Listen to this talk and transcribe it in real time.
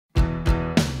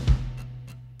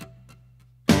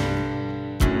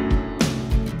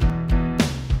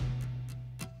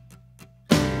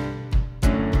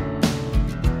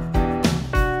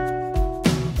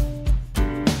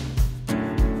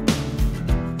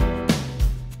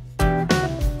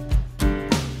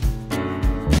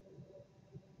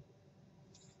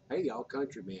y'all,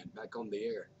 Countryman, back on the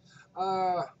air.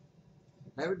 Uh,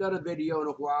 haven't done a video in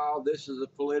a while. This is a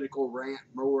political rant,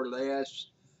 more or less.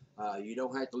 You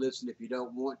don't have to listen if you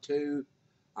don't want to.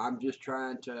 I'm just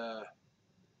trying to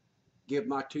give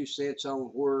my 2 cents on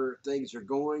where things are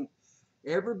going.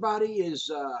 Everybody is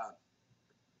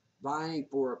vying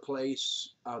for a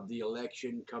place of the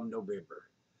election come November,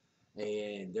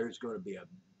 and there's going to be a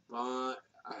bunch.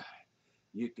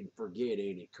 You can forget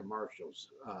any commercials.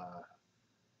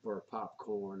 For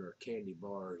popcorn or candy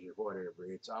bars or whatever.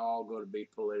 It's all going to be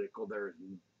political. There's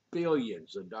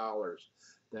billions of dollars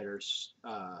that are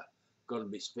going to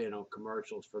be spent on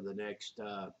commercials for the next,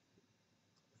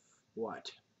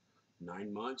 what,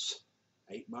 9 months,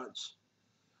 8 months.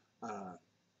 Uh,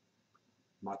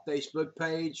 my Facebook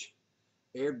page,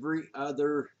 every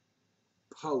other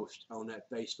post on that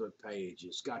Facebook page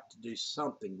has got to do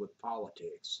something with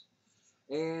politics.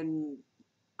 And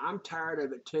I'm tired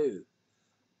of it too.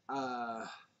 Uh,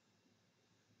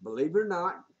 Believe it or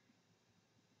not,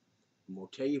 I'm going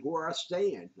to tell you where I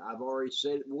stand. I've already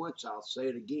said it once, I'll say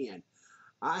it again.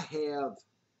 I have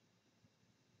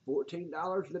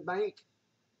 $14 in the bank.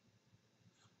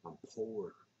 I'm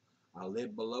poor. I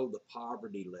live below the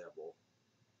poverty level.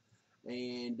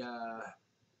 And I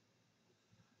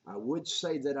would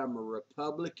say that I'm a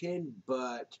Republican,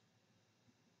 but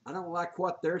I don't like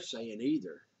what they're saying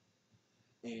either.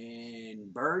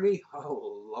 And Bernie,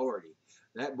 oh Lordy,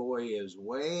 that boy is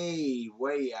way,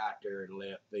 way out there in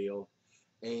left field.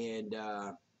 And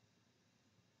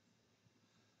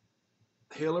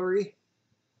Hillary,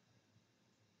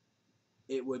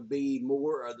 it would be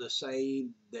more of the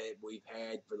same that we've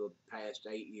had for the past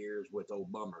 8 years with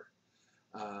Obama.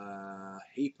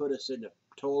 He put us in the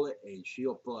toilet and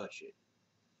she'll flush it.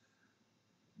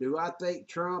 Do I think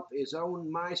Trump is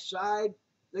on my side?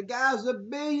 The guy's a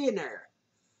billionaire.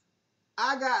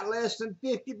 I got less than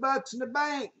 50 bucks in the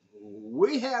bank.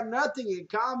 We have nothing in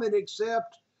common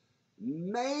except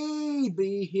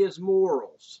maybe his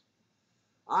morals.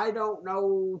 I don't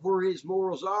know where his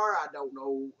morals are. I don't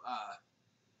know.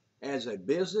 As a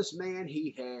businessman,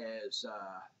 he has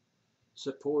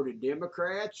supported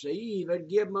Democrats. He even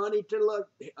give money to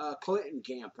Clinton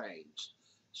campaigns.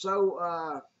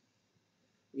 So,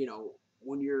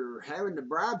 when you're having to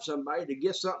bribe somebody to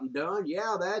get something done,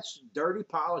 yeah, that's dirty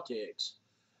politics.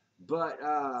 But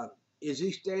is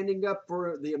he standing up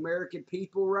for the American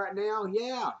people right now?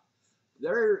 Yeah,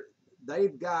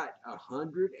 they've got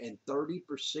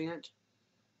 130%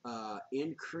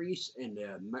 increase in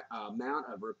the amount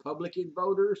of Republican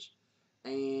voters,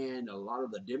 and a lot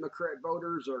of the Democrat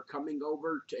voters are coming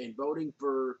over and voting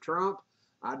for Trump.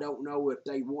 I don't know if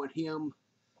they want him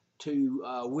to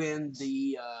win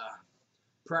the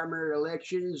primary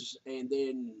elections, and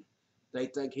then they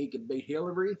think he can beat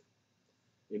Hillary.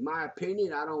 In my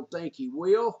opinion, I don't think he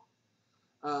will.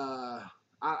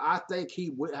 I think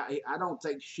he will. I don't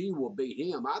think she will beat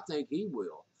him. I think he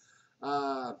will.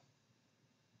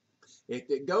 If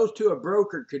it goes to a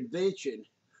broker convention,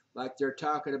 like they're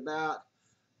talking about,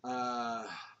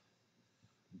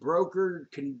 broker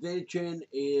convention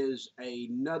is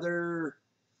another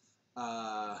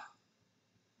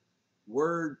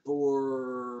word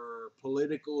for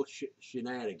political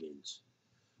shenanigans.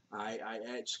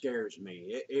 It scares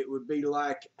me. It would be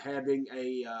like having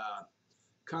a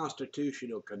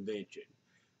constitutional convention.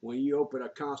 When you open a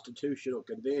constitutional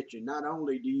convention, not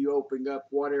only do you open up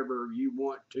whatever you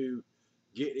want to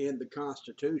get in the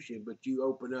Constitution, but you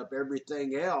open up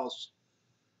everything else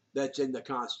that's in the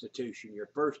Constitution. Your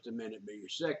First Amendment, your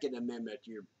Second Amendment,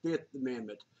 your Fifth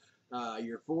Amendment,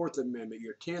 your Fourth Amendment,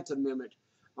 your 10th Amendment,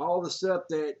 all the stuff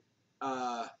that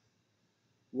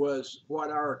was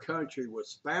what our country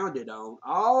was founded on.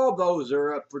 All those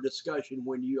are up for discussion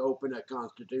when you open a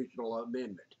constitutional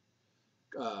amendment.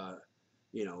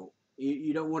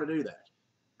 You don't want to do that.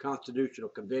 Constitutional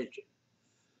convention.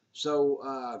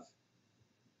 So,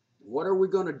 what are we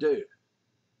going to do?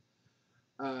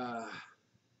 I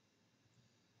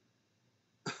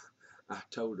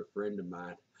told a friend of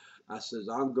mine, I says,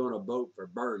 I'm going to vote for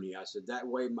Bernie. I said, that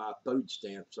way my food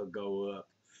stamps will go up.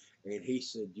 And he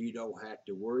said, you don't have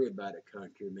to worry about it,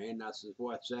 Countryman. I said,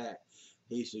 what's that?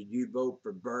 He said, you vote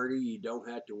for Bernie, you don't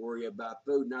have to worry about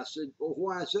food. And I said, well,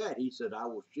 why is that? He said, I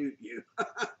will shoot you.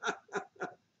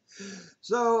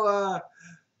 So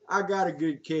I got a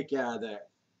good kick out of that.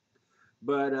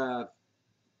 But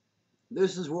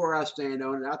this is where I stand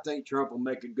on it. I think Trump will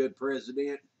make a good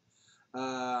president.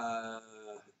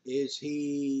 Is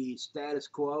he status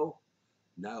quo?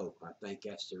 No, I think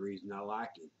that's the reason I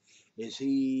like him. Is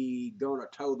he going to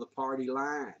toe the party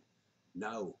line?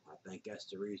 No, I think that's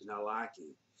the reason I like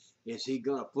him. Is he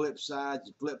going to flip sides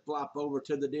and flip-flop over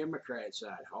to the Democrat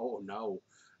side? Oh, no.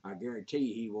 I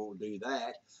guarantee he won't do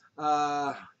that,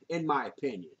 in my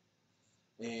opinion.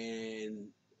 And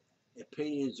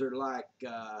opinions are like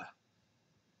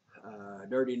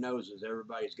dirty noses.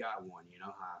 Everybody's got one, you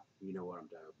know. You know what I'm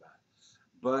talking about.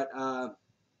 But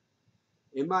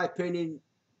in my opinion,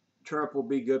 Trump will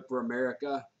be good for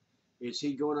America. Is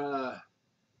he going to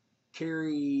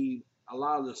carry a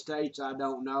lot of the states? I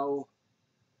don't know.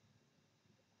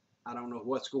 I don't know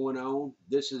what's going on.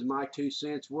 This is my 2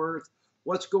 cents worth.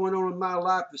 What's going on in my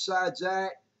life besides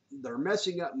that? They're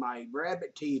messing up my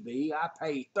Rabbit TV. I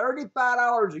pay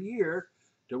 $35 a year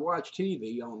to watch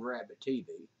TV on Rabbit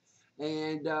TV.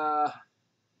 And I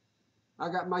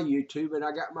got my YouTube and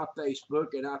I got my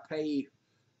Facebook, and I pay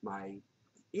my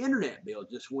internet bill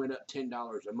just went up $10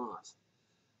 a month.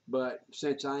 But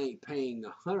since I ain't paying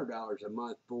 $100 a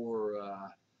month for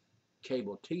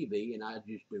cable TV, and I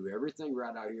just do everything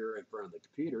right out here in front of the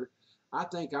computer, I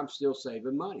think I'm still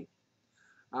saving money.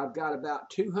 I've got about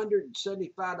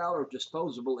 $275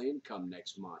 disposable income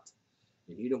next month.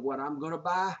 And you know what I'm going to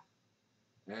buy?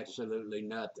 Absolutely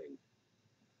nothing.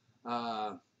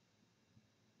 I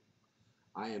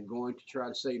am going to try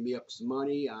to save me up some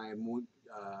money. I am going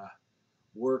to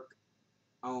work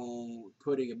on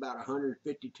putting about $150,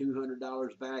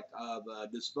 $200 back of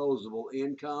disposable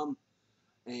income,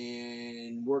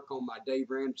 and work on my Dave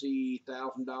Ramsey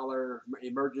 $1,000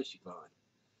 emergency fund.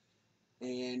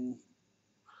 And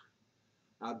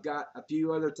I've got a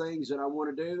few other things that I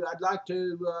want to do. I'd like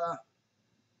to,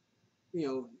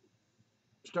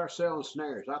 start selling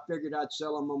snares. I figured I'd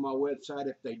sell them on my website.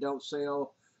 If they don't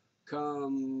sell,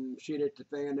 come shit at the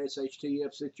fan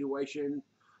S.H.T.F situation,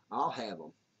 I'll have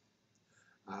them.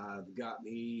 I've got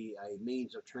me a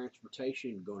means of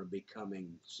transportation going to be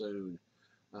coming soon.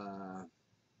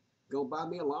 Go buy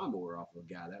me a lawnmower off of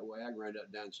a guy. That way I can run it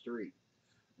up down the street.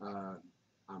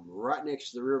 I'm right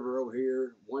next to the river over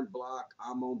here. 1 block.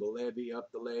 I'm on the levee,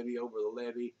 up the levee, over the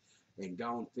levee, and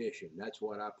gone fishing. That's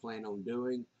what I plan on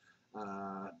doing.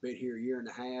 Been here a year and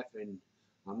a half, and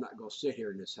I'm not going to sit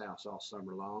here in this house all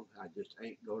summer long. I just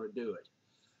ain't going to do it.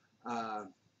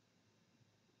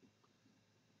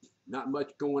 Not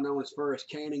much going on as far as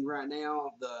canning right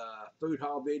now. The food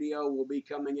haul video will be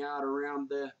coming out around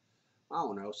the, I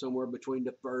don't know, somewhere between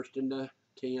the 1st and the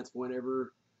 10th,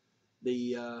 whenever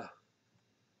the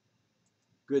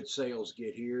good sales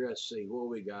get here. Let's see what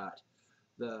we got.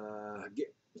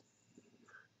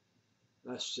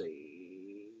 Let's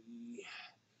see.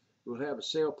 We'll have a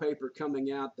sale paper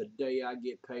coming out the day I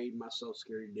get paid my Social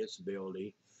Security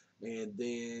disability, and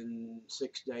then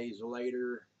 6 days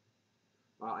later,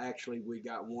 actually we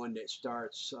got one that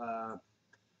starts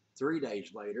 3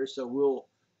 days later. So we'll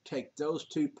take those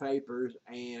 2 papers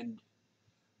and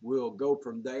we'll go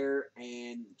from there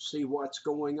and see what's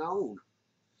going on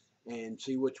and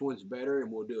see which one's better,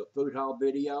 and we'll do a food haul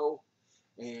video.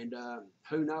 And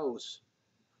who knows,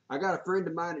 I got a friend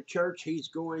of mine at church. He's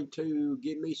going to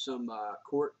give me some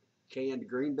quart canned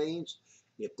green beans.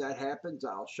 If that happens,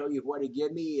 I'll show you what he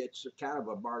gave me. It's kind of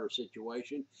a barter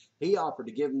situation. He offered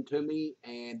to give them to me,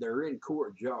 and they're in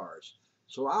quart jars.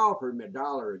 So I offered him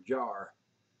 $1 a jar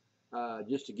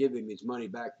just to give him his money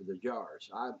back for the jars.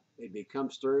 If he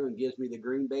comes through and gives me the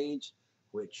green beans,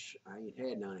 which I ain't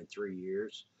had none in 3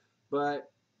 years,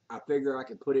 but I figure I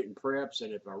can put it in preps,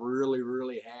 and if I really,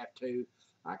 really have to,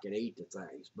 I can eat the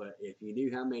things. But if you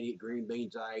knew how many green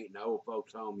beans I ate in the old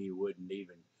folks' home, you wouldn't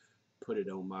even put it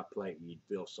on my plate. You'd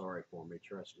feel sorry for me,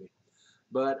 trust me.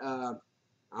 But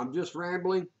I'm just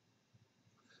rambling.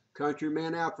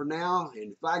 Countryman out for now,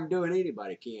 and if I can do it,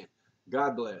 anybody can.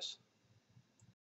 God bless.